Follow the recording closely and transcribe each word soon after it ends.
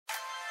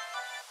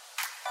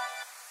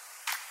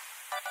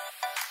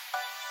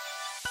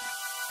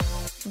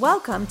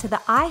Welcome to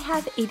the I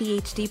Have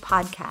ADHD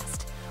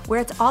podcast, where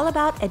it's all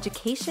about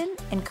education,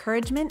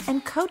 encouragement,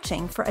 and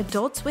coaching for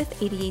adults with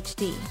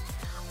ADHD.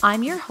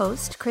 I'm your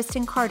host,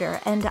 Kristen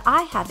Carter, and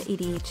I have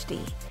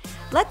ADHD.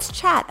 Let's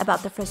chat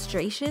about the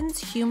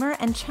frustrations, humor,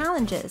 and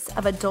challenges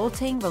of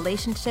adulting,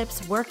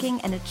 relationships, working,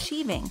 and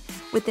achieving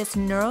with this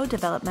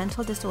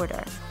neurodevelopmental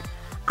disorder.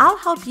 I'll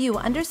help you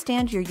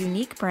understand your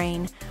unique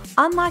brain,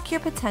 unlock your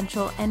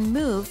potential, and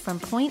move from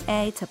point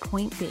A to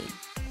point B.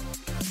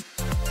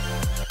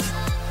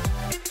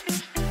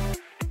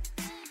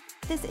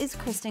 This is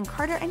Kristen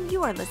Carter, and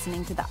you are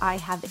listening to the I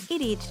Have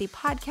ADHD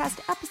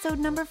podcast, episode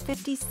number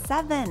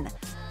 57.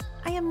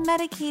 I am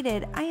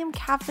medicated, I am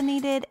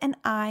caffeinated, and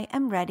I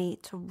am ready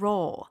to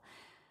roll.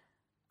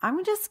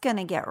 I'm just going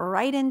to get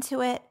right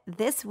into it.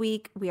 This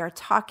week, we are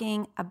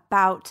talking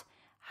about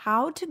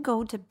how to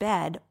go to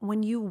bed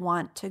when you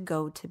want to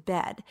go to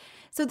bed.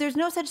 So there's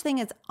no such thing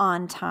as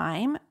on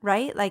time,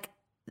 right? Like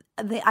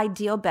the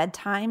ideal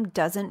bedtime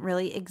doesn't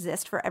really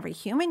exist for every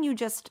human. You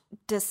just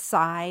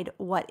decide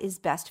what is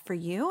best for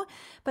you.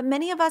 But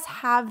many of us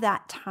have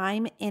that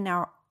time in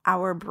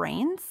our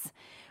brains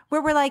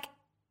where we're like,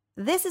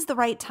 this is the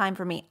right time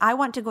for me. I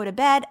want to go to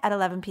bed at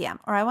 11 p.m.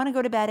 or I want to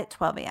go to bed at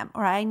 12 a.m.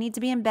 or I need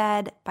to be in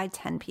bed by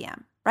 10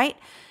 p.m., right?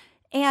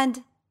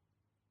 And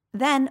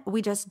then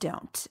we just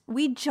don't.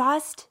 We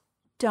just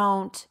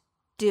don't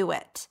do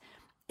it.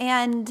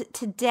 And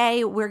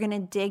today we're going to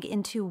dig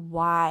into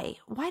why.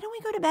 Why don't we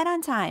go to bed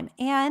on time?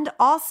 And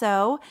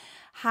also,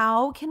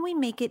 how can we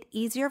make it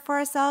easier for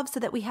ourselves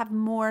so that we have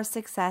more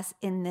success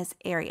in this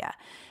area?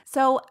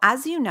 So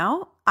as you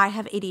know, I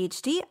have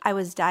ADHD. I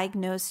was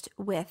diagnosed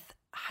with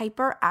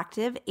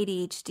hyperactive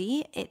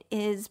ADHD. It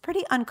is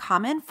pretty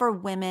uncommon for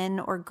women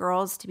or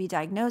girls to be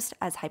diagnosed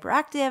as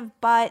hyperactive,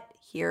 but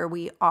here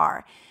we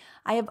are.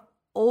 I have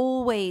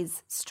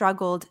always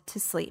struggled to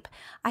sleep.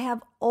 I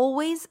have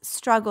always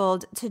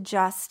struggled to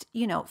just,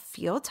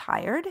 feel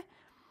tired,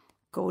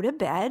 go to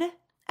bed,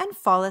 and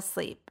fall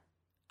asleep.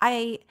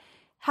 I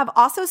have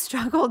also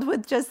struggled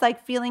with just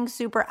feeling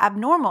super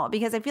abnormal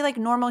because I feel like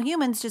normal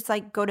humans just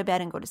go to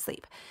bed and go to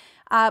sleep.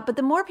 But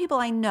the more people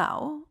I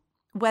know,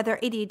 whether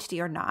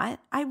ADHD or not,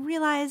 I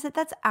realize that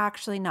that's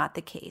actually not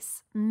the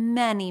case.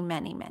 Many,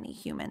 many, many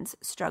humans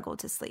struggle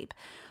to sleep.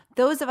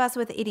 Those of us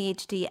with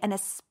ADHD, and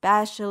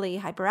especially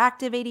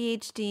hyperactive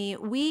ADHD,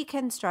 we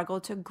can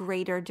struggle to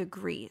greater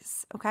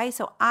degrees, okay?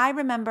 So I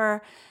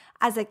remember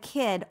as a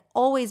kid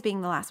always being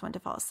the last one to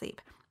fall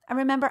asleep. I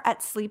remember at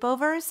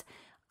sleepovers,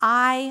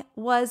 I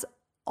was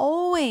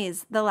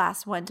always the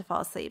last one to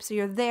fall asleep. So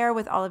you're there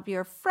with all of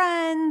your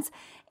friends,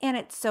 and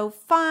it's so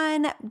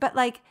fun, but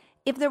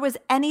if there was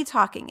any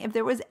talking, if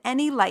there was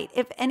any light,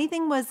 if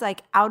anything was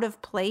out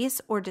of place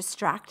or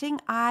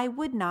distracting, I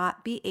would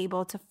not be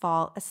able to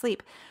fall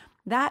asleep.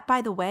 That,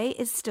 by the way,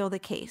 is still the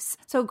case.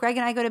 So Greg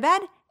and I go to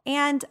bed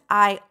and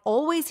I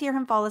always hear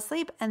him fall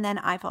asleep and then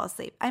I fall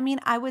asleep. I mean,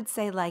 I would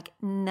say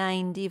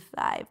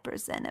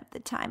 95% of the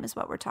time is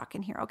what we're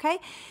talking here, okay?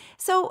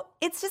 So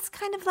it's just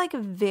kind of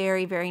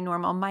very, very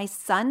normal. My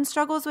son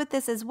struggles with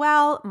this as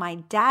well. My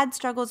dad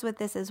struggles with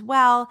this as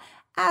well.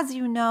 As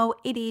you know,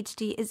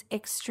 ADHD is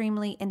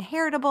extremely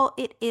inheritable.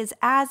 It is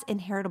as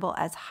inheritable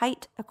as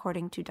height,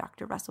 according to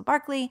Dr. Russell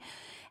Barkley.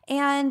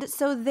 And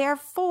so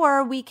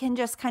therefore, we can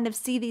just kind of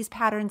see these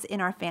patterns in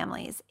our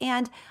families.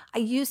 And I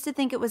used to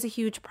think it was a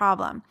huge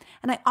problem.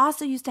 And I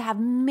also used to have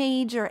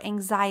major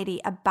anxiety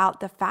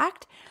about the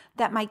fact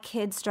that my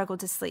kids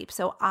struggled to sleep.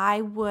 So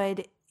I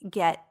would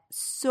get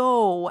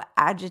so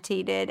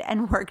agitated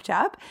and worked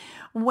up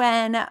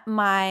when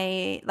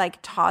my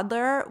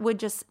toddler would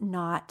just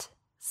not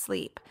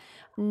sleep.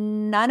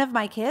 None of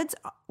my kids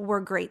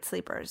were great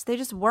sleepers. They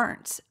just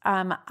weren't.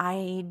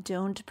 I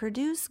don't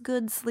produce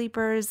good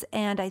sleepers,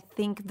 and I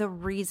think the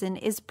reason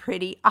is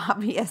pretty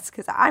obvious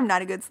because I'm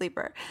not a good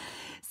sleeper.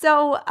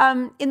 So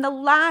in the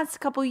last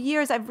couple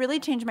years, I've really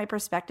changed my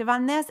perspective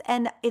on this,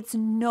 and it's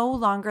no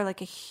longer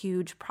a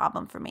huge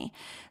problem for me.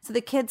 So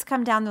the kids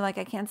come down, they're like,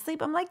 I can't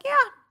sleep. I'm like,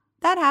 yeah,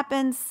 that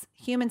happens.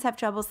 Humans have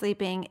trouble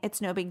sleeping.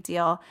 It's no big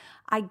deal.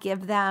 I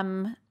give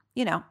them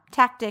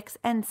tactics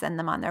and send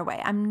them on their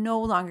way. I'm no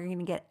longer going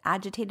to get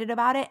agitated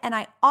about it. And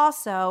I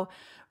also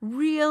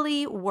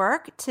really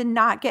work to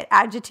not get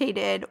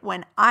agitated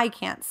when I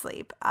can't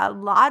sleep. A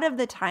lot of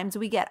the times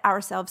we get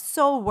ourselves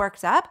so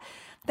worked up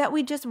that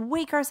we just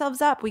wake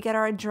ourselves up. We get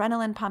our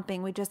adrenaline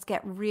pumping. We just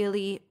get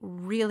really,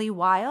 really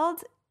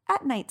wild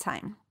at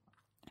nighttime.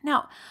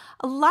 Now,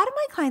 a lot of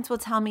my clients will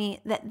tell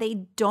me that they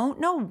don't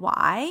know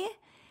why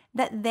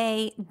that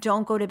they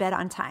don't go to bed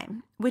on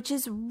time, which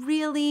is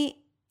really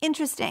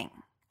interesting.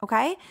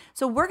 Okay.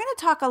 So we're going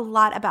to talk a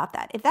lot about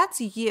that. If that's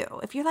you,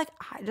 if you're like,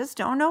 I just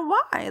don't know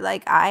why,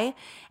 I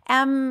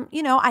am,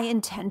 I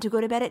intend to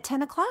go to bed at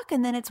 10 o'clock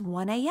and then it's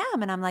 1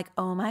 a.m. And I'm like,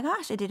 oh my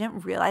gosh, I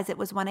didn't realize it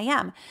was 1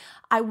 a.m.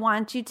 I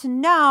want you to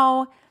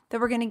know that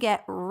we're going to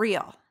get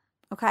real.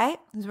 Okay.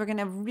 Because we're going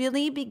to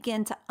really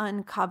begin to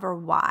uncover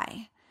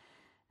why.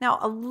 Now,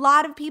 a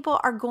lot of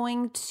people are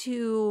going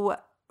to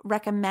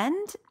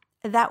recommend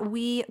that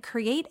we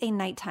create a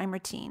nighttime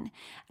routine.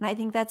 And I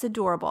think that's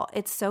adorable.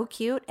 It's so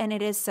cute and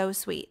it is so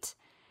sweet.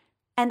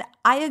 And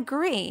I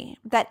agree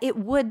that it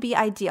would be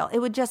ideal. It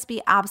would just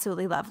be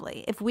absolutely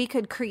lovely if we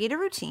could create a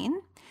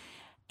routine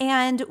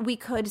and we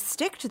could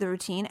stick to the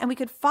routine and we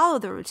could follow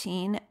the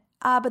routine,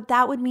 but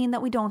that would mean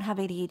that we don't have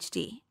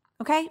ADHD.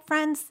 Okay,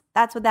 friends,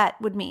 that's what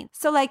that would mean.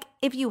 So like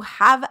if you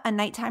have a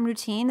nighttime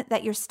routine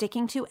that you're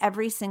sticking to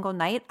every single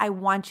night, I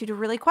want you to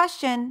really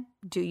question,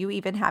 do you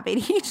even have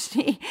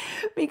ADHD?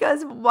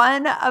 Because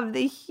one of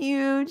the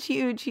huge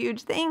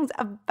things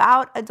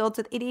about adults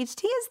with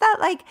ADHD is that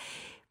like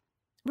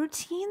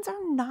routines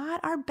are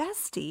not our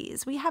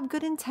besties. We have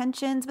good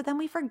intentions, but then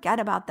we forget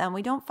about them.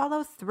 We don't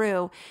follow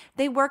through.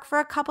 They work for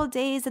a couple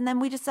days and then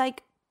we just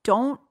like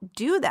don't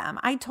do them.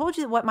 I told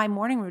you what my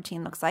morning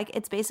routine looks like.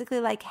 It's basically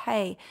like,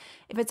 hey,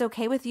 if it's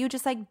okay with you,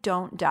 just like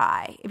don't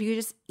die. If you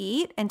just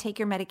eat and take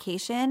your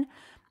medication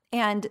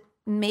and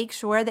make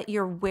sure that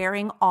you're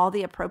wearing all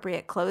the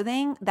appropriate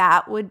clothing,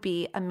 that would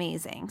be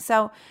amazing.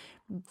 So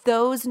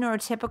those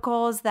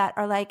neurotypicals that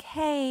are like,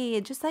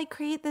 hey, just like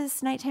create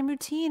this nighttime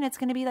routine, it's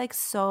going to be like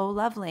so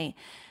lovely.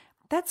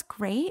 That's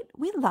great.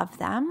 We love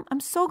them.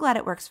 I'm so glad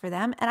it works for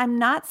them. And I'm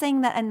not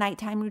saying that a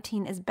nighttime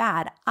routine is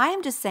bad.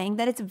 I'm just saying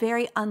that it's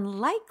very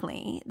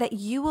unlikely that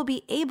you will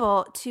be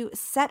able to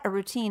set a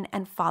routine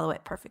and follow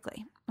it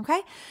perfectly.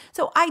 Okay.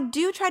 So I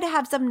do try to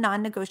have some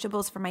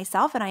non-negotiables for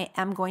myself, and I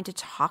am going to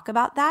talk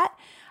about that.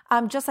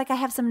 Just like I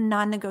have some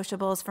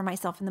non-negotiables for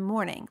myself in the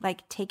morning,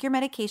 like take your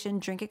medication,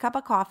 drink a cup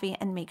of coffee,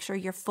 and make sure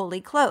you're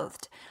fully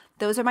clothed.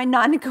 Those are my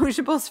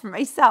non-negotiables for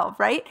myself,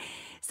 right?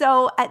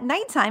 So at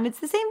nighttime, it's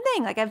the same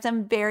thing. Like I have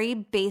some very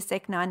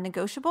basic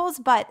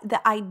non-negotiables, but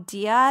the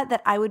idea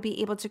that I would be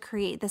able to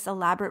create this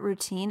elaborate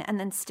routine and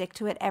then stick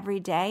to it every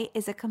day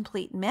is a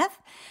complete myth.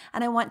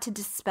 And I want to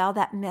dispel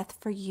that myth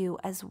for you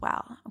as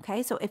well.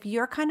 Okay. So if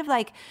you're kind of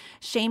like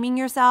shaming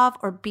yourself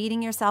or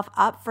beating yourself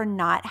up for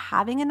not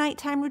having a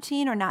nighttime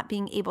routine or not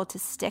being able to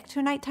stick to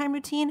a nighttime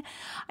routine,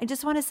 I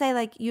just want to say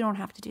like, you don't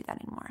have to do that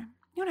anymore.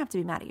 You don't have to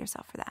be mad at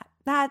yourself for that.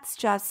 That's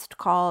just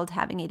called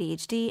having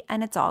ADHD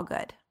and it's all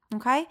good.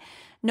 Okay?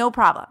 No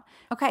problem.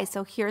 Okay,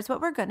 so here's what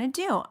we're going to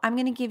do. I'm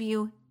going to give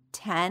you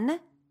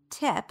 10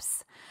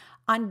 tips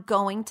on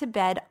going to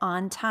bed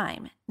on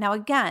time. Now,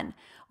 again,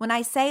 when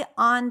I say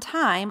on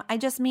time, I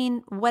just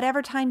mean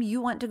whatever time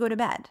you want to go to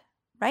bed,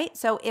 right?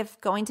 So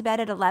if going to bed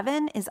at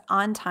 11 is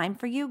on time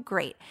for you,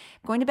 great.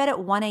 Going to bed at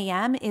 1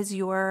 a.m. is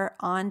your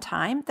on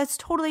time. That's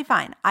totally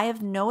fine. I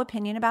have no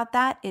opinion about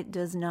that. It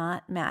does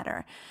not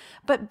matter.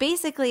 But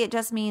basically, it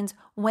just means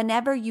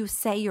whenever you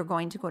say you're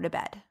going to go to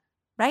bed,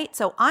 right?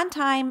 So on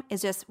time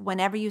is just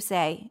whenever you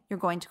say you're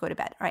going to go to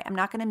bed. All right, I'm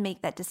not going to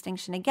make that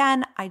distinction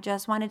again. I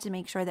just wanted to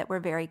make sure that we're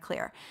very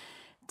clear.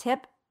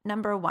 Tip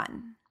number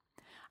 1,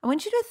 I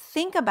want you to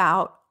think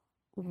about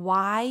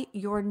why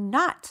you're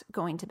not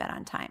going to bed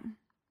on time.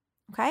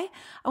 Okay?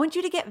 I want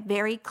you to get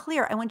very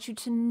clear. I want you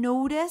to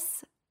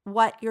notice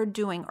what you're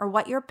doing or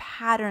what your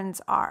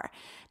patterns are.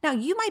 Now,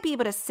 you might be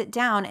able to sit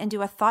down and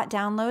do a thought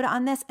download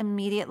on this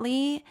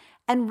immediately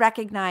and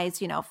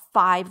recognize,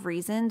 5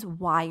 reasons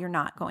why you're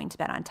not going to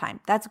bed on time.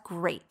 That's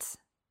great.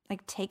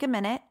 Like take a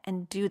minute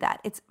and do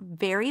that. It's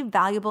very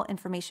valuable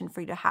information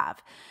for you to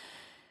have.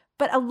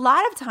 But a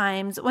lot of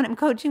times when I'm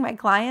coaching my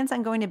clients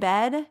on going to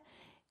bed,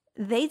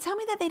 they tell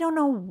me that they don't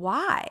know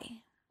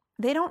why.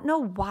 They don't know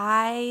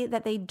why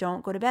that they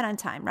don't go to bed on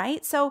time,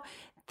 right? So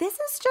this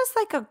is just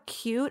like a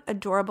cute,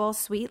 adorable,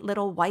 sweet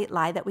little white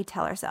lie that we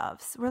tell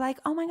ourselves. We're like,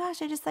 oh my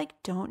gosh, I just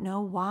don't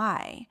know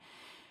why.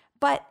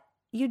 But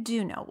you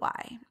do know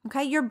why,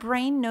 okay? Your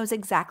brain knows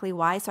exactly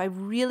why. So I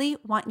really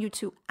want you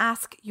to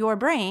ask your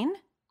brain,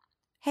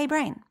 hey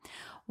brain,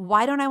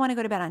 why don't I want to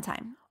go to bed on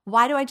time?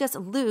 Why do I just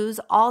lose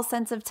all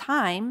sense of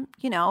time,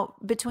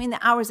 between the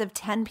hours of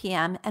 10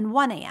 p.m. and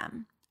 1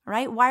 a.m.,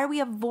 right? Why are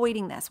we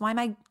avoiding this? Why am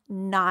I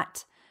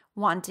not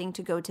wanting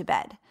to go to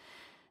bed?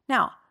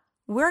 Now,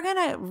 we're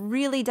going to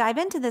really dive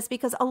into this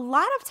because a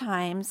lot of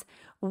times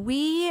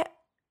we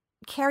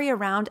carry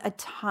around a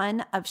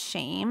ton of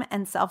shame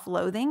and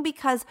self-loathing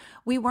because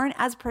we weren't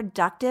as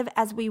productive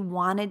as we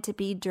wanted to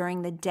be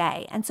during the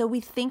day. And so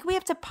we think we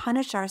have to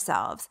punish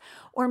ourselves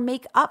or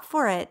make up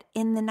for it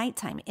in the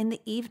nighttime, in the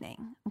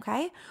evening,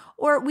 okay?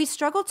 Or we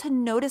struggle to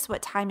notice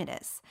what time it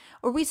is,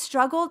 or we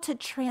struggle to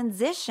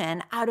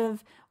transition out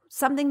of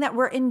something that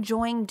we're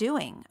enjoying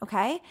doing,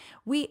 okay?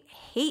 We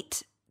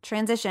hate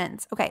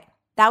transitions. Okay,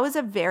 that was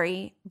a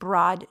very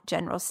broad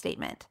general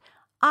statement.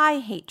 I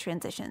hate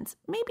transitions.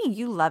 Maybe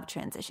you love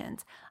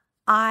transitions.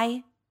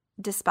 I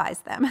despise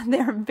them.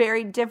 They're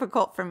very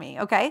difficult for me,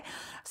 okay?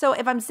 So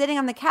if I'm sitting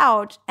on the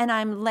couch and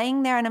I'm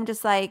laying there and I'm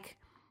just like,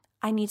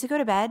 I need to go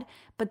to bed,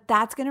 but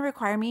that's going to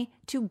require me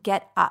to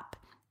get up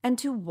and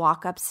to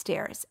walk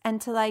upstairs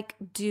and to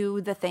do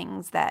the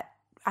things that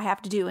I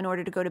have to do in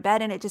order to go to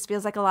bed. And it just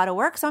feels like a lot of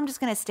work. So I'm just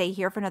going to stay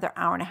here for another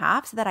hour and a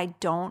half so that I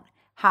don't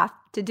have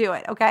to do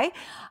it, okay?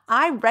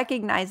 I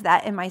recognize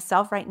that in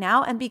myself right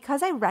now. And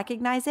because I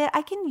recognize it,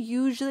 I can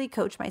usually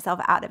coach myself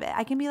out of it.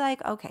 I can be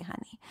like, okay,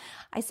 honey,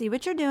 I see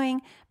what you're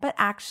doing, but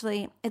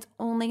actually it's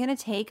only going to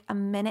take a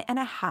minute and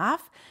a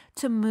half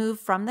to move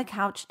from the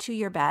couch to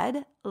your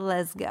bed.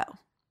 Let's go.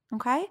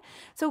 Okay?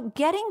 So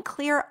getting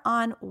clear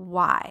on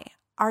why.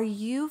 Are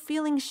you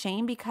feeling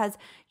shame because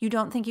you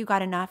don't think you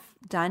got enough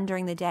done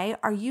during the day?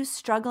 Are you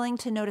struggling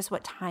to notice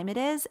what time it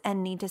is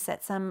and need to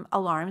set some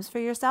alarms for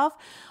yourself?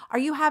 Are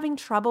you having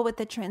trouble with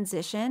the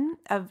transition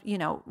of,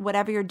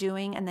 whatever you're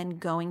doing and then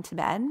going to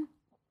bed?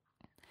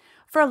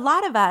 For a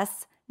lot of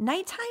us,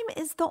 nighttime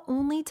is the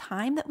only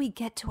time that we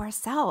get to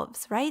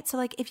ourselves, right? So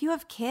like if you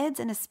have kids,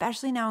 and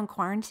especially now in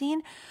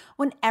quarantine,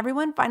 when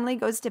everyone finally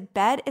goes to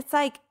bed, it's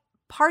like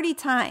party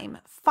time.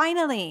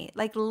 Finally,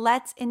 like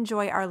let's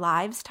enjoy our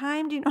lives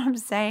time. Do you know what I'm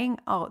saying?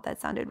 Oh, that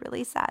sounded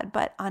really sad,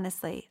 but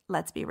honestly,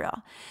 let's be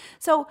real.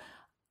 So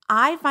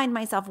I find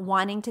myself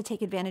wanting to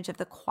take advantage of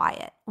the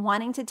quiet,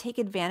 wanting to take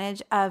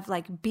advantage of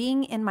like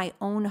being in my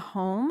own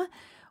home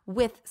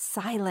with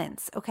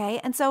silence,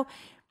 okay? And so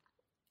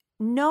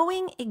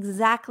knowing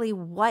exactly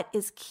what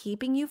is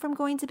keeping you from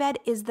going to bed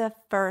is the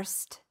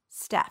first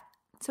step.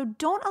 So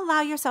don't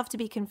allow yourself to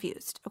be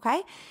confused,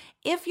 okay?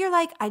 If you're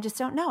like, I just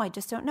don't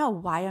know.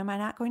 Why am I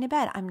not going to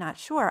bed? I'm not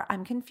sure.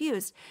 I'm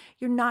confused.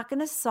 You're not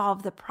going to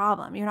solve the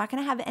problem. You're not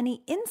going to have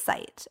any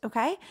insight,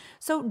 okay?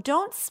 So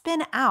don't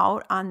spin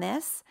out on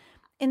this.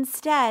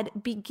 Instead,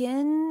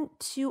 begin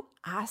to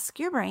ask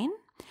your brain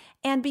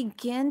and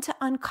begin to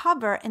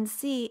uncover and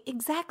see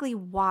exactly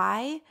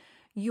why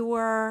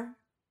you're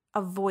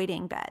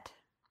avoiding bed,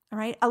 all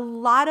right? A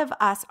lot of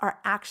us are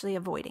actually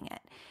avoiding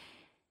it.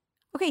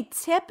 Okay,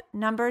 tip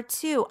number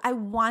 2, I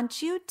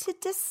want you to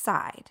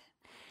decide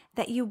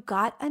that you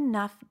got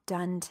enough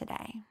done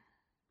today.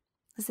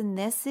 Listen,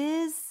 this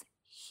is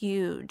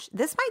huge.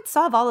 This might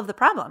solve all of the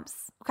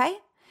problems, okay?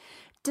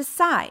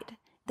 Decide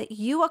that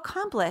you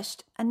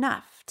accomplished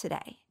enough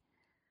today.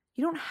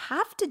 You don't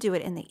have to do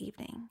it in the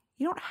evening.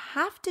 You don't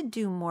have to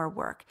do more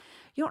work.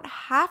 You don't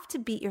have to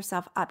beat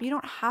yourself up. You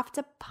don't have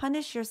to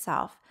punish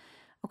yourself,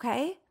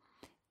 okay?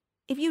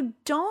 If you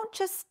don't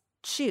just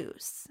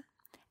choose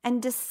and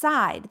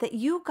decide that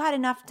you got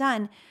enough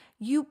done,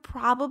 you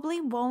probably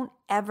won't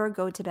ever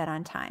go to bed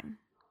on time,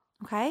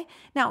 okay?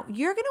 Now,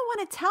 you're going to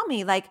want to tell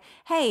me like,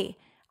 hey,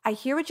 I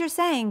hear what you're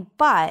saying,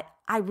 but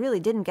I really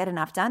didn't get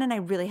enough done and I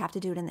really have to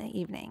do it in the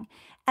evening.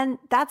 And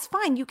that's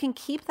fine. You can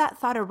keep that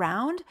thought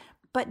around,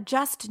 but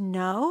just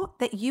know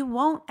that you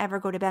won't ever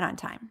go to bed on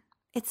time.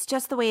 It's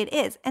just the way it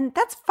is. And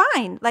that's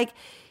fine. Like,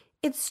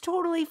 it's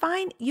totally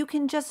fine. You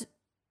can just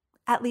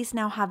at least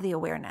now have the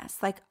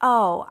awareness like,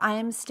 oh, I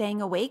am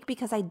staying awake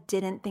because I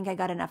didn't think I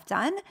got enough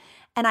done.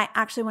 And I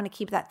actually want to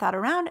keep that thought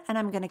around, and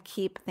I'm going to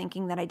keep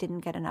thinking that I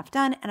didn't get enough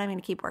done, and I'm going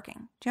to keep working. Do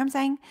you know what I'm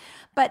saying?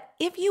 But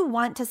if you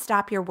want to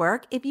stop your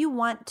work, if you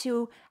want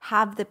to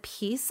have the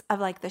peace of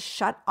like the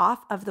shut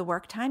off of the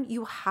work time,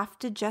 you have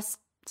to just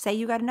say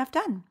you got enough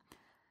done.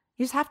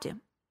 You just have to.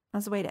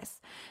 That's the way it is.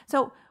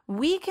 So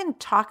we can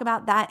talk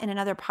about that in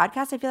another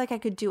podcast. I feel like I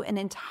could do an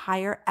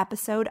entire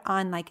episode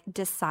on like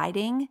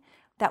deciding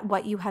that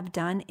what you have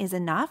done is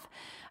enough.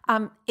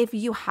 If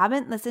you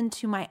haven't listened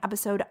to my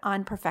episode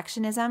on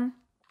perfectionism,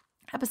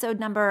 episode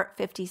number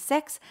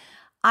 56,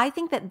 I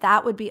think that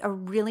that would be a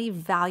really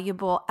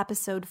valuable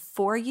episode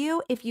for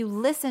you if you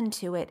listen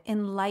to it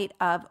in light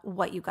of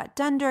what you got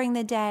done during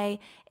the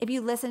day, if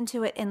you listen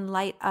to it in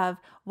light of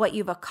what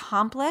you've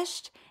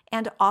accomplished,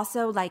 and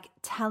also like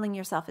telling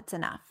yourself it's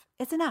enough.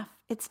 It's enough.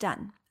 It's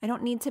done. I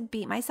don't need to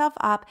beat myself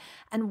up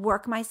and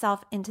work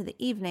myself into the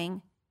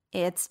evening.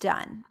 It's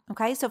done.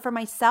 Okay. So for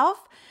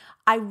myself,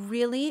 I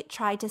really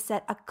try to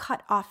set a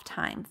cutoff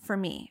time for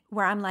me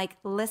where I'm like,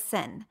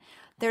 listen,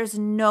 there's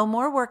no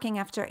more working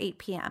after 8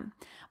 p.m.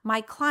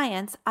 My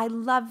clients, I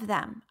love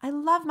them. I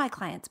love my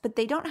clients, but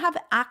they don't have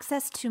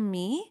access to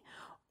me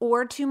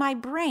or to my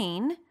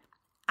brain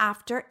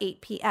after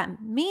 8 p.m.,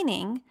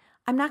 meaning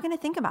I'm not going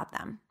to think about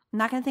them. I'm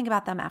not going to think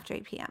about them after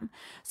 8 p.m.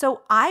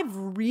 So I've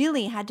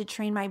really had to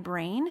train my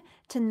brain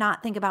to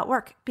not think about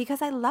work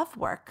because I love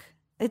work.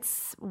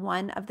 It's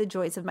one of the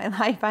joys of my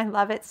life. I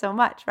love it so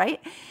much, right?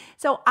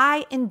 So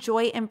I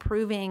enjoy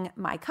improving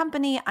my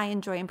company. I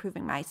enjoy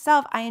improving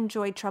myself. I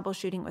enjoy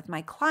troubleshooting with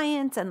my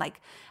clients and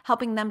like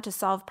helping them to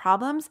solve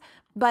problems.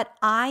 But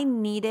I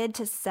needed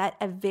to set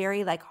a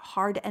very like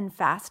hard and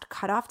fast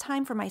cutoff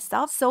time for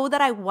myself so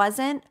that I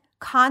wasn't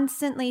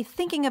constantly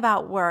thinking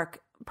about work,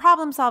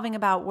 problem solving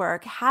about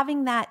work,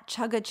 having that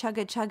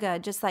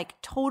chugga, just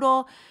like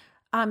total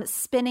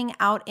spinning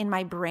out in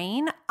my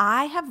brain.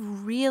 I have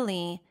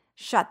really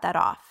shut that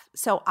off.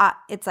 So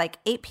it's like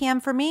 8 p.m.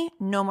 for me,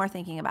 no more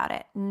thinking about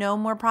it. No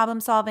more problem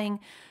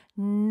solving,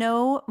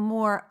 No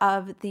more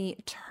of the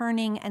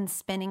turning and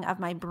spinning of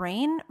my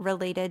brain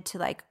related to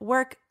like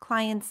work,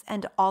 clients,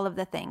 and all of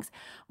the things.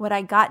 What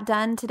I got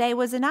done today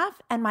was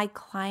enough, and my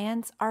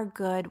clients are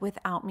good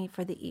without me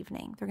for the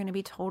evening. They're going to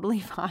be totally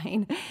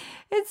fine.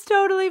 It's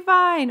totally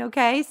fine.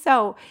 Okay.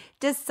 So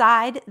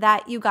decide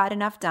that you got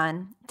enough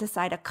done.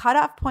 Decide a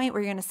cutoff point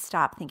where you're going to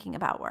stop thinking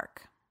about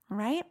work. All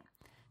right.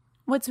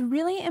 What's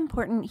really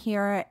important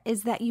here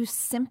is that you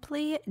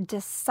simply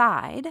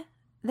decide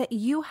that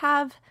you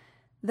have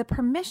the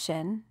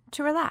permission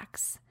to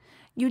relax.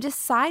 You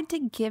decide to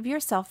give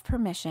yourself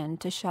permission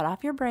to shut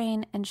off your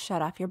brain and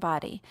shut off your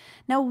body.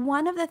 Now,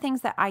 one of the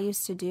things that I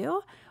used to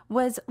do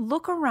was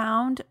look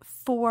around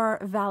for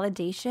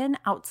validation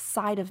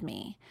outside of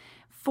me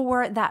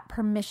for that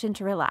permission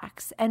to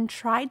relax, and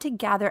tried to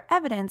gather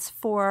evidence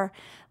for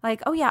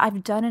like, oh yeah,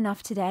 I've done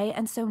enough today,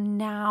 and so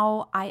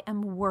now I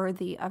am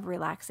worthy of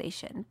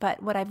relaxation.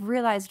 But what I've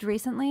realized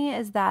recently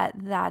is that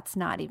that's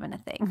not even a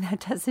thing.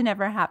 That doesn't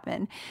ever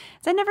happen.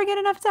 So I never get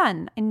enough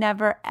done. I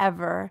never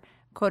ever,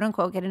 quote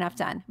unquote, get enough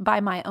done by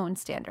my own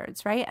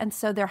standards, right? And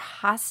so there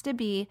has to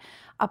be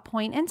a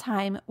point in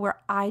time where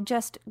I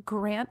just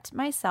grant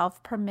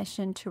myself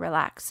permission to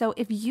relax. So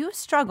if you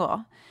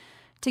struggle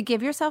to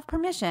give yourself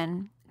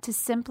permission to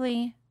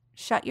simply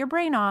shut your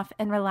brain off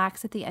and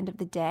relax at the end of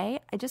the day,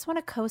 I just want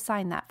to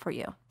co-sign that for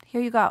you. Here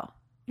you go.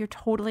 You're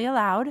totally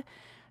allowed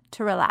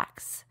to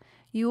relax.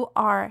 You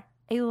are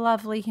a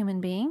lovely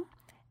human being,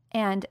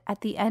 and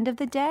at the end of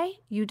the day,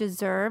 you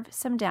deserve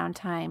some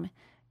downtime.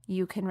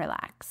 You can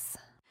relax.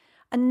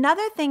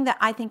 Another thing that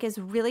I think is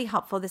really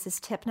helpful, this is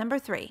tip number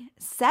 3,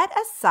 set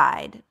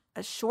aside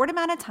a short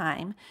amount of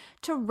time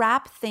to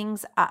wrap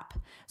things up.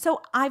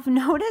 So I've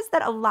noticed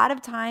that a lot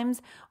of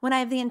times when I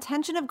have the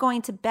intention of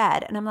going to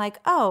bed and I'm like,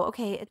 oh,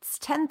 okay, it's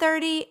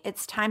 10:30,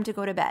 it's time to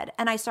go to bed.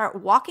 And I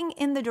start walking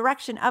in the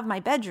direction of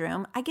my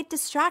bedroom, I get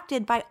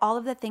distracted by all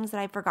of the things that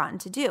I've forgotten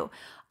to do.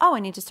 Oh,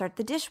 I need to start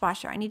the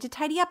dishwasher. I need to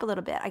tidy up a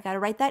little bit. I got to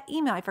write that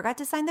email. I forgot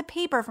to sign the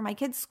paper for my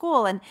kids'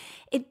 school. And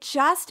it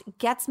just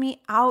gets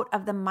me out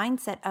of the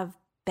mindset of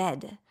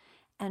bed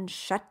and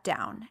shut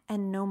down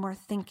and no more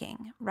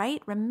thinking,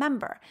 right?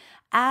 Remember,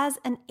 as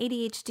an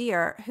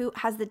ADHDer who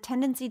has the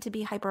tendency to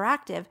be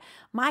hyperactive,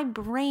 my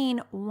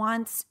brain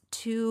wants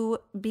to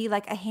be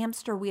like a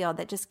hamster wheel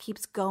that just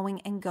keeps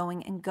going and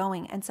going and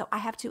going. And so I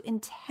have to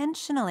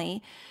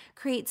intentionally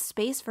create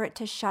space for it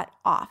to shut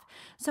off.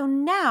 So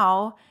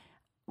now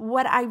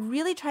what I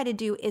really try to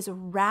do is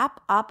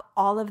wrap up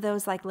all of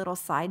those like little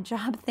side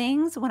job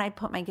things when I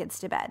put my kids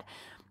to bed.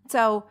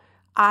 So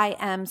I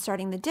am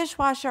starting the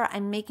dishwasher.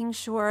 I'm making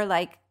sure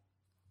like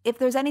if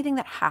there's anything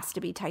that has to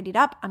be tidied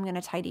up, I'm going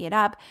to tidy it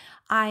up.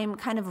 I'm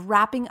kind of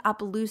wrapping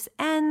up loose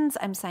ends.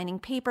 I'm signing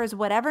papers,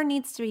 whatever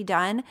needs to be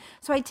done.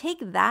 So I take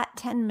that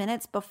 10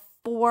 minutes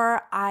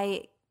before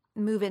I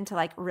move into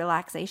like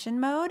relaxation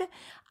mode.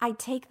 I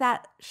take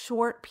that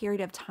short period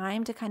of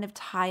time to kind of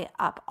tie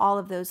up all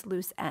of those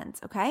loose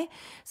ends. Okay.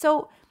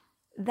 So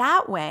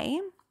that way,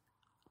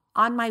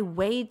 on my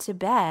way to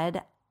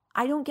bed,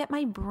 I don't get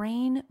my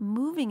brain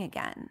moving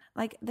again.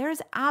 Like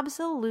there's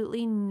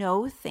absolutely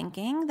no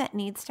thinking that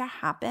needs to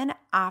happen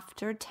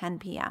after 10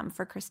 p.m.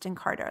 for Kristen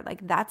Carter.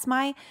 Like that's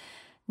my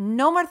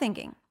no more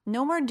thinking,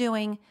 no more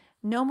doing,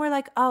 no more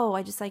like, oh,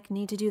 I just like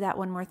need to do that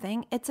one more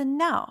thing. It's a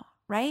no,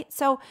 right?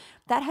 So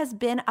that has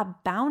been a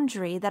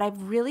boundary that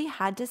I've really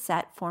had to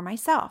set for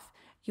myself.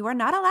 You are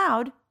not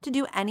allowed to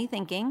do any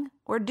thinking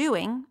or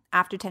doing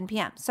after 10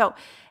 p.m. So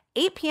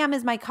 8 p.m.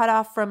 is my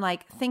cutoff from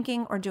like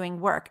thinking or doing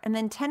work. And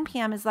then 10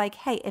 p.m. is like,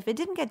 hey, if it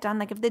didn't get done,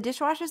 like if the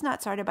dishwasher's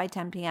not started by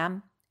 10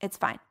 p.m., it's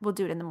fine. We'll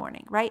do it in the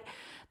morning, right?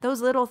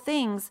 Those little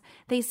things,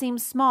 they seem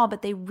small,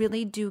 but they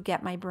really do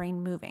get my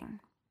brain moving.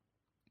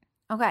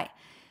 Okay.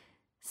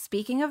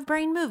 Speaking of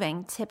brain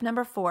moving, tip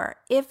number 4,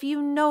 if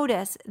you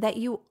notice that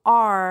you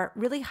are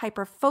really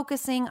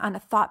hyper-focusing on a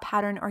thought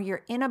pattern or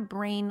you're in a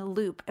brain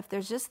loop, if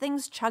there's just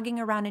things chugging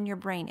around in your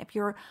brain, if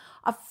you're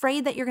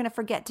afraid that you're going to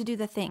forget to do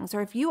the things, or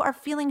if you are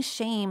feeling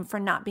shame for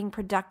not being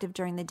productive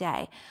during the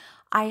day,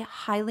 I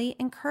highly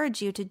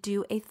encourage you to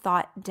do a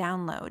thought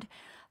download.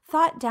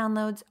 Thought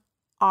downloads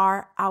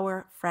are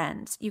our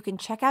friends. You can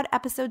check out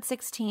episode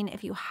 16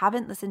 if you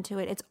haven't listened to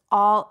it. It's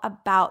all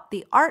about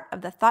the art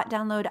of the thought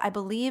download. I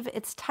believe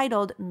it's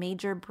titled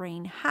Major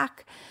Brain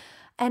Hack,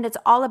 and it's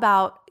all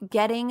about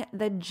getting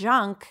the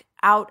junk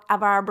out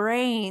of our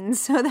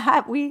brains so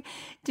that we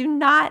do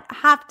not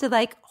have to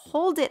like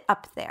hold it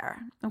up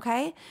there,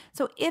 okay?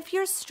 So if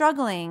you're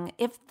struggling,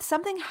 if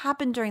something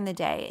happened during the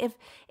day,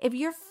 if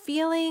you're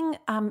feeling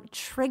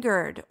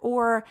triggered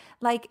or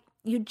like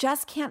you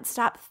just can't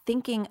stop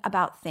thinking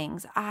about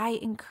things, I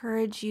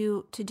encourage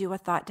you to do a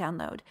thought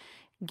download.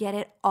 Get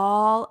it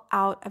all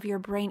out of your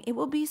brain. It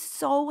will be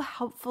so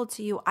helpful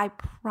to you. I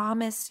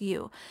promise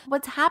you.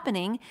 What's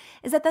happening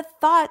is that the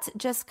thoughts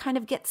just kind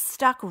of get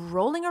stuck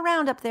rolling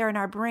around up there in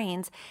our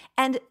brains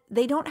and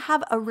they don't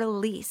have a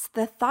release.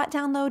 The thought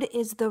download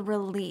is the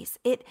release.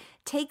 It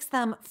takes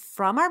them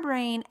from our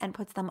brain and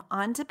puts them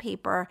onto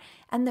paper.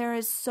 And there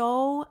is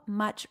so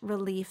much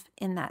relief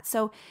in that.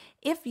 So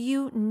If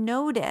you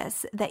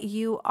notice that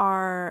you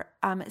are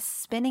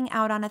spinning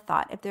out on a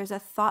thought, if there's a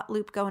thought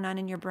loop going on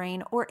in your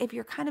brain, or if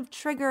you're kind of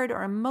triggered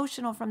or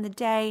emotional from the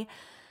day,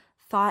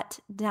 thought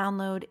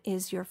download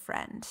is your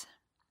friend.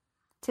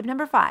 Tip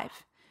number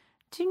 5,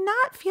 do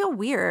not feel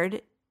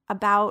weird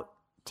about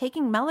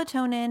taking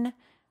melatonin.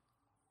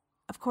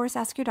 Of course,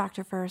 ask your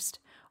doctor first,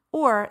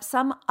 or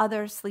some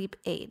other sleep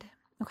aid,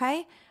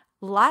 okay?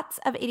 Lots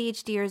of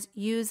ADHDers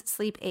use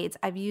sleep aids.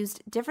 I've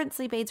used different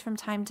sleep aids from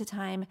time to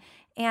time,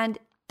 and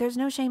there's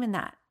no shame in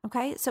that,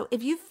 okay? So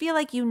if you feel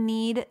like you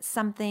need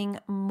something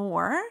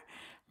more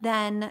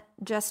than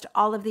just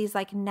all of these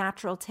like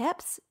natural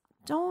tips,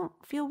 don't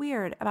feel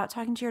weird about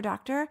talking to your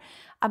doctor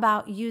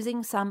about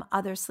using some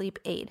other sleep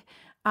aid.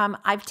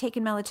 I've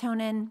taken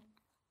melatonin.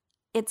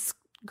 It's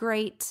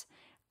great.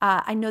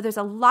 I know there's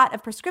a lot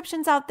of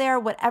prescriptions out there,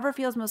 whatever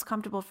feels most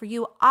comfortable for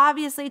you.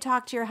 Obviously,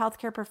 talk to your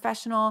healthcare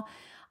professional.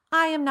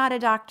 I am not a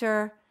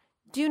doctor.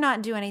 Do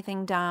not do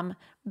anything dumb,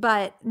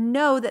 but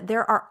know that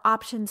there are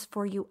options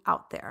for you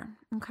out there,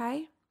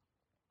 okay?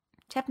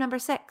 Tip number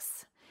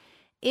 6,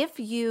 if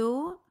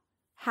you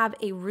have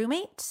a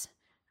roommate,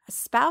 a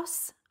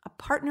spouse, a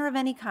partner of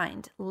any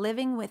kind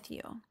living with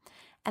you,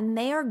 and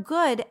they are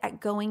good at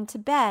going to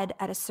bed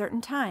at a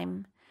certain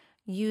time,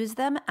 use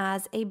them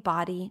as a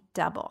body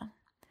double.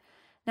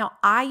 Now,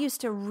 I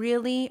used to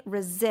really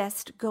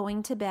resist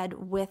going to bed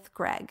with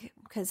Greg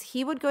because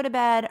he would go to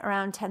bed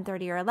around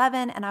 10:30 or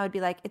 11, and I would be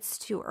like, it's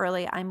too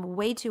early. I'm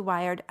way too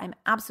wired. I'm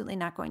absolutely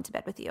not going to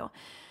bed with you.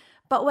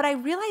 But what I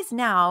realize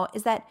now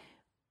is that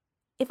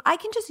if I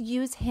can just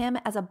use him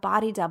as a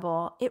body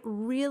double, it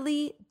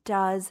really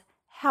does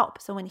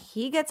help. So when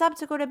he gets up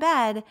to go to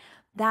bed,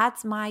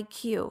 that's my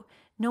cue.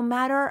 No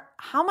matter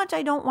how much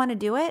I don't want to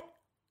do it,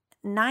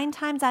 9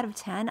 times out of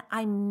 10,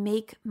 I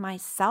make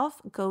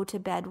myself go to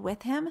bed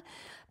with him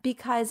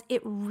because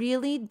it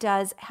really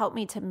does help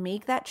me to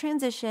make that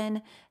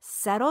transition,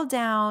 settle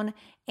down,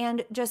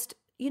 and just,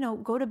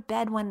 go to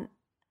bed when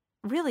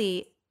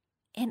really,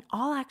 in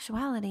all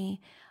actuality,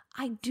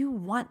 I do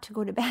want to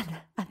go to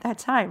bed at that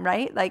time,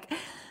 right? Like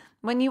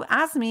when you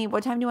ask me,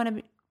 what time do you want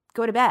to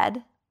go to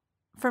bed?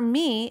 For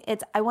me,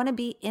 it's I want to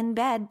be in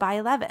bed by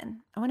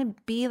 11. I want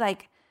to be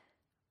like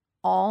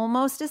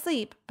almost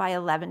asleep by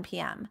 11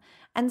 p.m.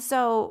 And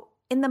so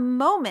in the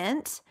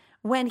moment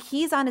when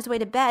he's on his way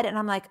to bed and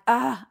I'm like,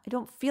 I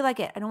don't feel like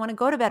it. I don't want to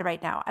go to bed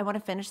right now. I want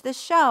to finish this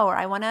show, or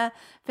I want to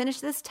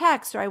finish this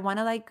text, or I want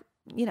to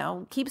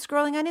keep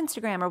scrolling on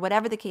Instagram, or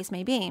whatever the case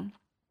may be.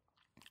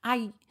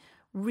 I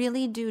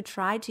really do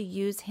try to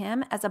use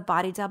him as a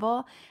body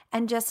double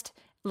and just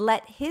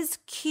let his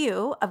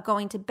cue of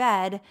going to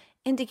bed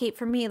indicate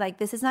for me, like,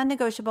 this is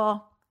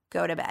non-negotiable,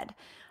 go to bed.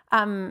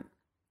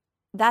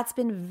 That's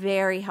been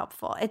very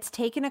helpful. It's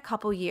taken a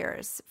couple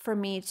years for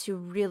me to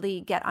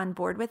really get on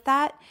board with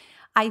that.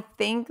 I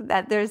think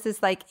that there's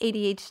this like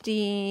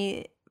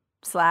ADHD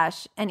 /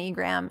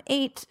 Enneagram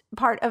 8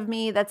 part of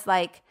me that's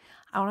like,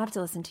 I don't have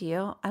to listen to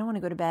you. I don't want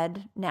to go to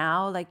bed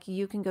now. Like,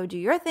 you can go do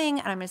your thing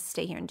and I'm going to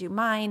stay here and do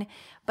mine.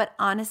 But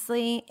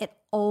honestly, it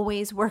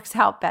always works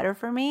out better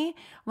for me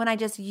when I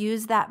just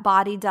use that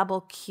body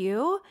double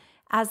cue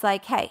as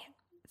like, hey,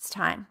 it's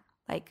time.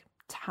 Like,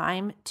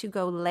 time to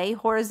go lay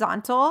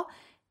horizontal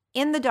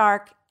in the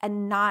dark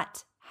and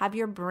not have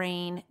your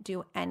brain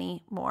do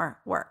any more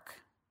work.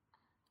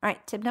 All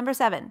right, tip number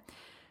 7.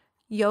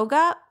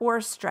 Yoga or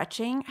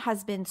stretching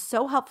has been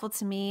so helpful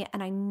to me,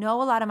 and I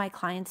know a lot of my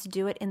clients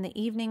do it in the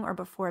evening or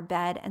before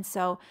bed. And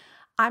so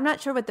I'm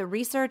not sure what the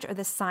research or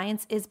the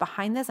science is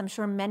behind this. I'm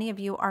sure many of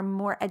you are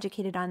more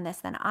educated on this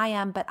than I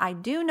am, but I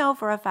do know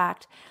for a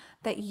fact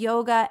that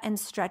yoga and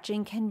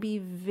stretching can be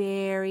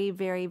very,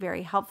 very,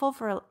 very helpful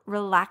for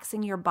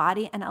relaxing your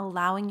body and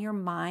allowing your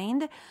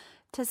mind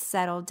to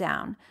settle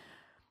down.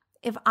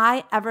 If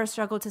I ever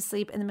struggle to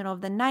sleep in the middle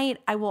of the night,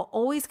 I will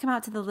always come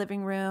out to the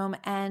living room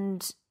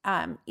and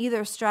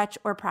either stretch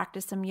or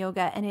practice some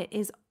yoga, and it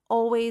is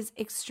always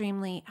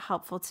extremely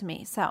helpful to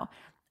me. So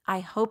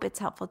I hope it's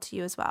helpful to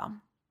you as well.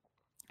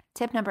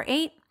 Tip number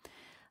 8,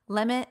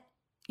 limit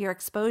your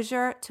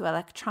exposure to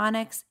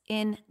electronics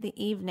in the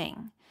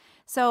evening.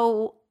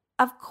 So,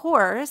 of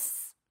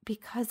course,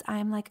 because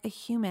I'm like a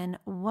human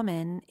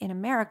woman in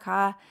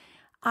America,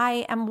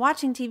 I am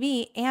watching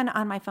TV and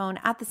on my phone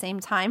at the same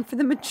time for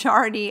the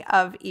majority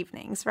of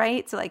evenings,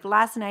 right? So like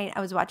last night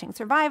I was watching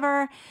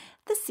Survivor,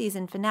 the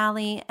season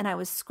finale, and I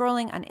was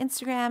scrolling on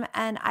Instagram,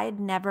 and I had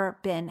never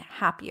been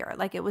happier.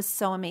 Like, it was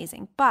so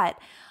amazing. But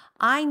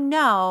I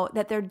know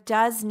that there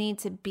does need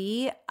to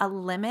be a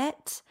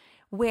limit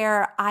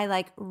where I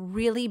like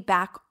really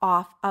back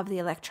off of the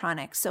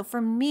electronics. So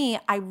for me,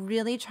 I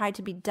really try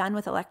to be done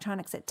with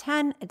electronics at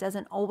 10. It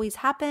doesn't always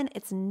happen.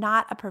 It's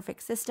not a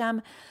perfect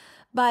system.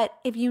 But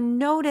if you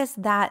notice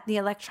that the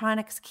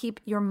electronics keep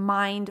your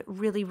mind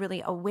really,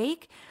 really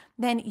awake,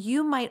 then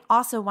you might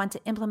also want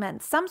to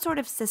implement some sort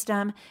of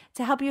system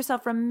to help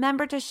yourself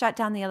remember to shut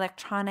down the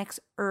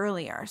electronics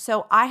earlier.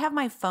 So I have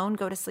my phone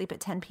go to sleep at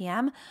 10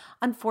 p.m.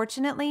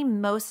 Unfortunately,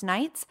 most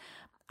nights,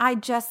 I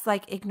just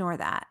like ignore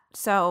that.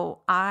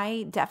 So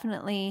I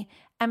definitely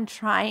am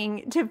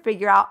trying to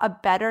figure out a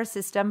better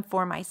system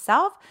for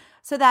myself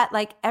so that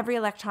like every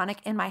electronic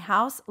in my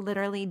house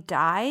literally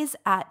dies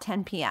at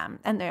 10 p.m.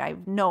 and I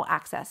have no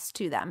access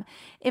to them.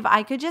 If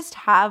I could just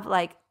have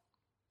like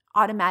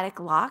automatic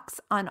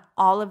locks on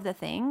all of the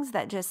things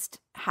that just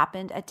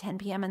happened at 10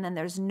 p.m. and then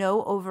there's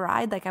no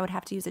override, like I would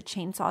have to use a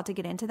chainsaw to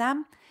get into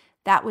them,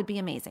 that would be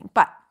amazing.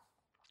 But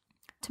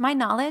to my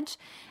knowledge,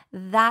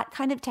 that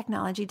kind of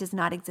technology does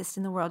not exist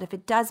in the world. If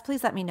it does,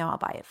 please let me know. I'll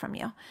buy it from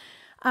you.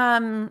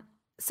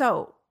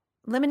 So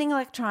limiting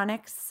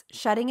electronics,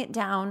 shutting it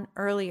down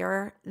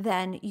earlier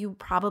than you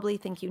probably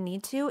think you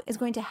need to is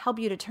going to help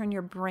you to turn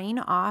your brain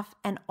off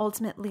and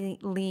ultimately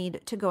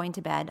lead to going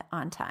to bed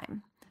on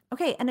time.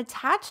 Okay, and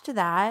attached to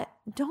that,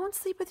 don't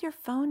sleep with your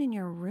phone in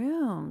your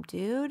room,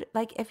 dude.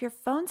 Like if your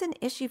phone's an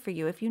issue for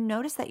you, if you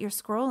notice that you're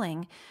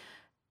scrolling,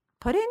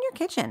 put it in your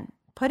kitchen,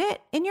 put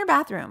it in your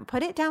bathroom,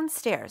 put it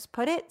downstairs,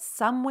 put it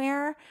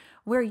somewhere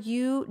where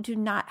you do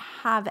not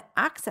have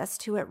access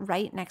to it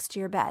right next to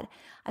your bed.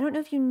 I don't know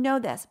if you know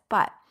this,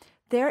 but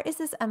there is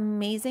this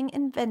amazing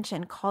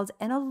invention called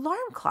an alarm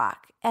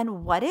clock.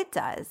 And what it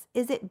does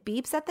is it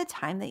beeps at the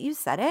time that you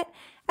set it,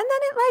 and then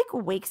it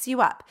like wakes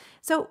you up.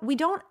 So we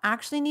don't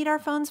actually need our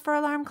phones for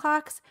alarm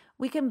clocks.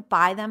 We can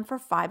buy them for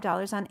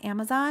 $5 on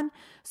Amazon.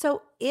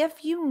 So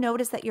if you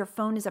notice that your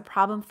phone is a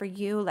problem for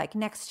you, like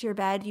next to your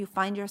bed, you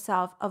find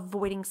yourself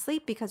avoiding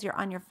sleep because you're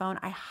on your phone,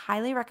 I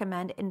highly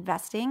recommend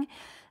investing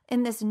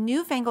in this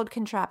newfangled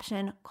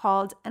contraption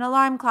called an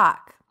alarm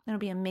clock. It'll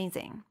be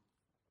amazing.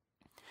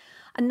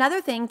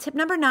 Another thing, tip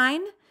number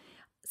 9,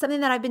 something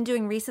that I've been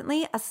doing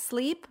recently, a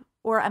sleep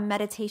or a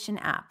meditation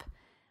app.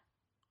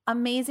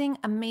 Amazing,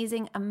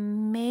 amazing,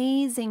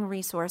 amazing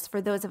resource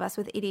for those of us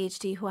with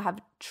ADHD who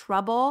have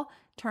trouble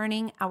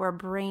turning our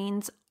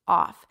brains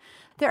off.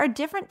 There are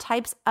different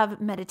types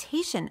of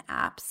meditation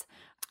apps.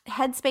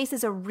 Headspace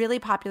is a really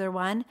popular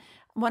one.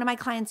 One of my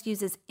clients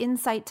uses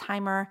Insight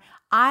Timer.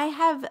 I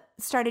have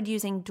started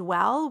using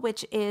Dwell,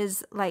 which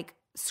is like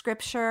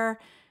scripture,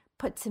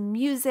 put some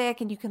music,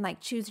 and you can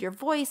like choose your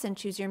voice and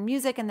choose your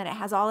music. And then it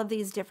has all of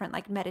these different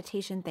like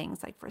meditation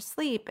things like for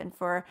sleep and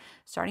for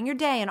starting your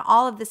day and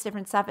all of this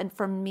different stuff. And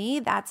for me,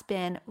 that's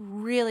been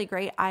really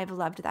great. I've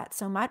loved that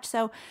so much.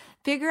 So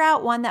figure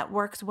out one that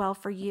works well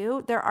for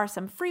you. There are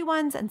some free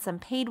ones and some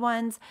paid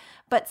ones,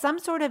 but some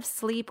sort of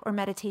sleep or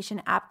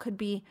meditation app could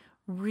be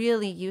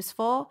really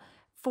useful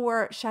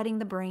for shutting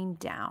the brain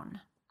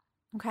down.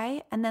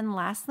 Okay. And then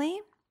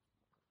lastly,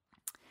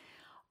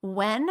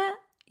 when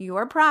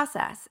your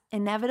process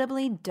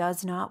inevitably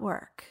does not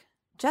work,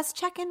 just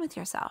check in with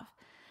yourself.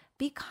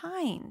 Be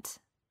kind,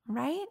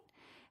 right?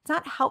 It's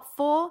not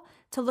helpful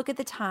to look at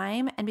the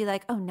time and be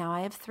like, oh, now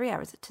I have 3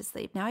 hours to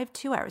sleep. Now I have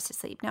 2 hours to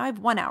sleep. Now I have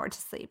 1 hour to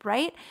sleep,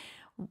 right?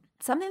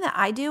 Something that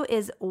I do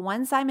is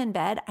once I'm in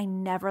bed, I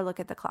never look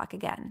at the clock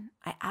again.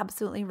 I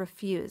absolutely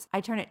refuse.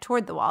 I turn it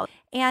toward the wall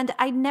and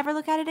I never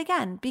look at it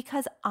again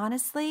because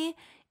honestly,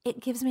 it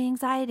gives me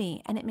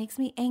anxiety and it makes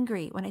me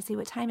angry when I see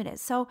what time it is.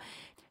 So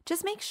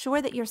just make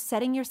sure that you're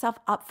setting yourself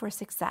up for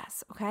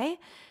success, okay?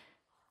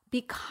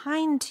 Be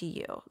kind to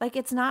you. Like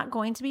it's not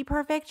going to be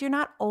perfect. You're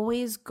not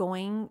always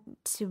going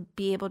to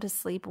be able to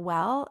sleep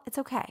well. It's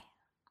okay,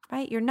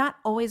 right? You're not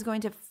always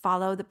going to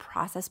follow the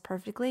process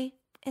perfectly.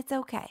 It's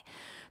okay.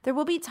 There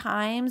will be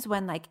times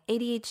when like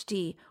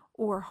ADHD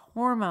or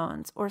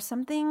hormones or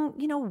something,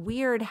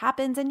 weird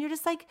happens and you're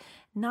just like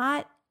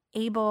not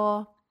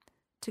able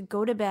to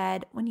go to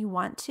bed when you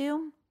want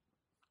to.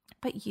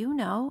 But you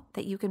know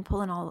that you can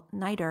pull an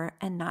all-nighter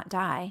and not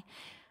die.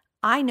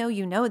 I know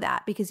you know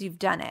that because you've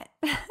done it.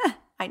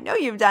 I know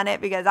you've done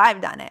it because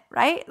I've done it,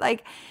 right?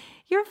 Like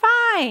you're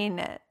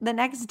fine. The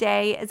next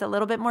day is a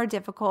little bit more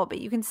difficult, but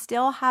you can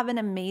still have an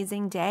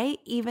amazing day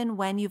even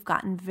when you've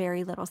gotten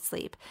very little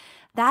sleep.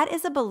 That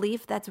is a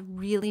belief that's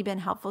really been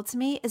helpful to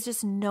me, is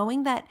just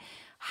knowing that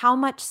how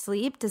much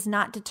sleep does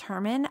not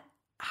determine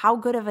how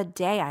good of a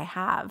day I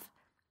have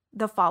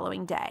the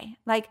following day.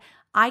 Like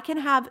I can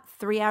have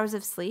 3 hours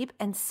of sleep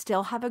and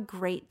still have a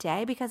great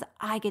day because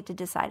I get to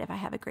decide if I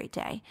have a great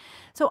day.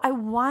 So I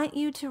want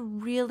you to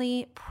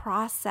really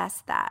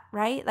process that,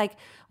 right? Like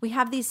we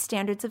have these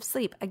standards of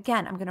sleep.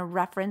 Again, I'm going to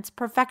reference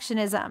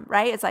perfectionism,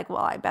 right? It's like, well,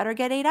 I better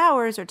get 8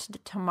 hours or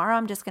tomorrow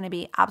I'm just going to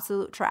be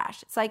absolute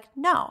trash. It's like,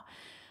 no,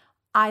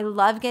 I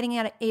love getting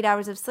 8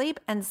 hours of sleep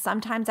and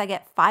sometimes I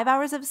get 5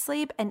 hours of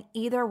sleep, and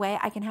either way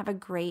I can have a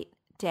great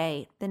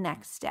day the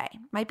next day.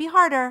 Might be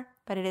harder,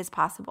 but it is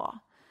possible.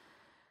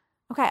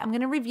 Okay, I'm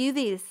going to review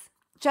these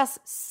just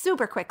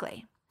super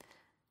quickly.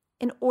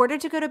 In order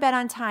to go to bed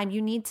on time,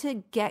 you need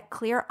to get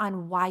clear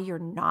on why you're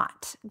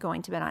not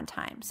going to bed on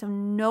time. So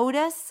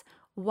notice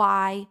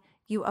why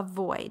you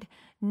avoid.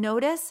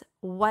 Notice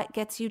what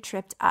gets you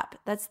tripped up.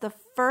 That's the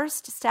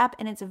first step,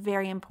 and it's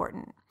very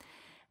important.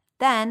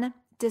 Then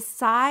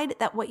decide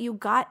that what you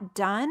got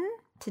done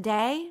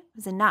today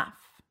is enough,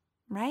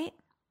 right?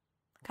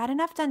 Got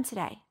enough done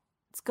today.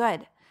 It's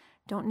good.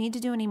 Don't need to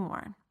do any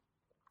more.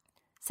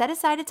 Set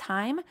aside a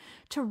time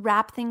to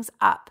wrap things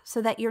up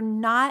so that you're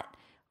not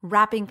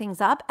wrapping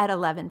things up at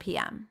 11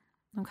 p.m.,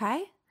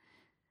 okay?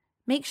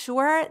 Make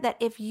sure that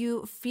if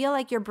you feel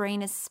like your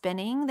brain is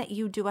spinning, that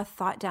you do a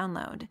thought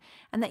download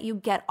and that you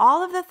get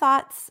all of the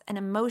thoughts and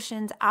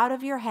emotions out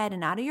of your head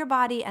and out of your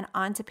body and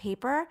onto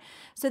paper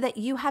so that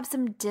you have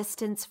some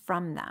distance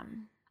from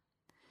them.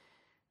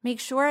 Make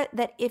sure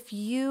that if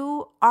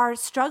you are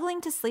struggling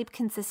to sleep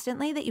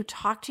consistently, that you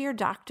talk to your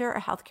doctor or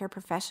healthcare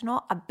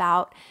professional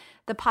about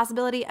the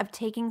possibility of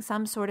taking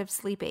some sort of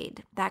sleep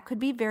aid. That could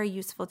be very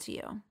useful to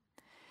you.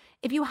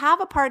 If you have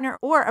a partner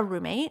or a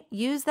roommate,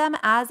 use them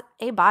as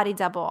a body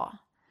double.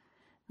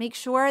 Make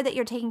sure that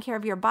you're taking care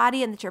of your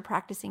body and that you're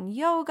practicing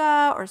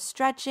yoga or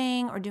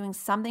stretching or doing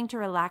something to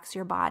relax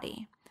your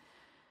body.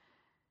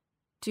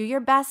 Do your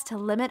best to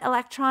limit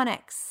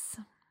electronics.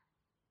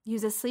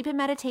 Use a sleep and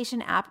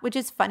meditation app, which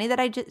is funny that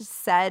I just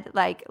said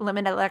like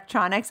limit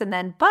electronics and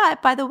then,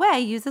 but by the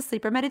way, use a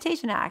sleep or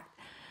meditation app.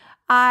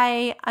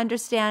 I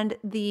understand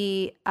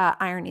the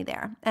irony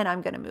there, and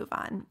I'm going to move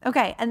on.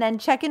 Okay, and then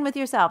check in with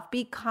yourself.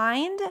 Be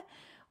kind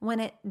when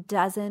it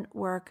doesn't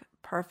work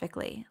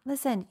perfectly.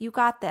 Listen, you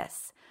got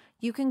this.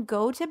 You can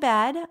go to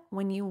bed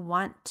when you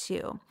want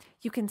to.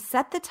 You can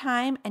set the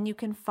time and you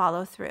can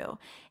follow through.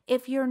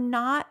 If you're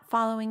not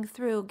following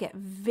through, get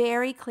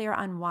very clear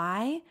on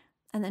why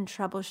and then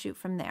troubleshoot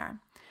from there.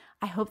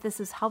 I hope this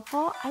was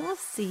helpful. I will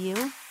see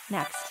you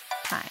next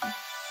time.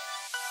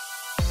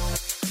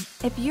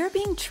 If you're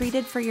being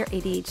treated for your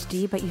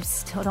ADHD, but you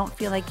still don't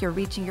feel like you're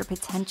reaching your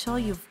potential,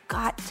 you've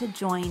got to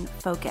join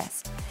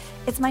Focused.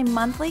 It's my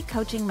monthly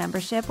coaching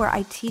membership where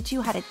I teach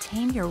you how to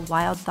tame your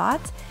wild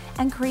thoughts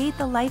and create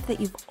the life that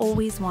you've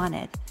always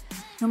wanted.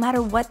 No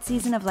matter what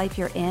season of life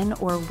you're in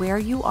or where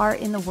you are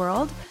in the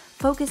world,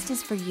 Focused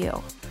is for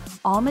you.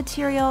 All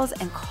materials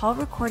and call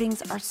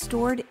recordings are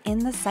stored in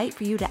the site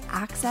for you to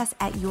access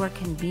at your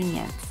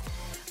convenience.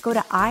 Go to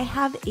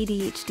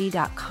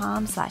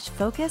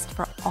ihaveadhd.com/focused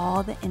for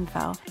all the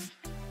info.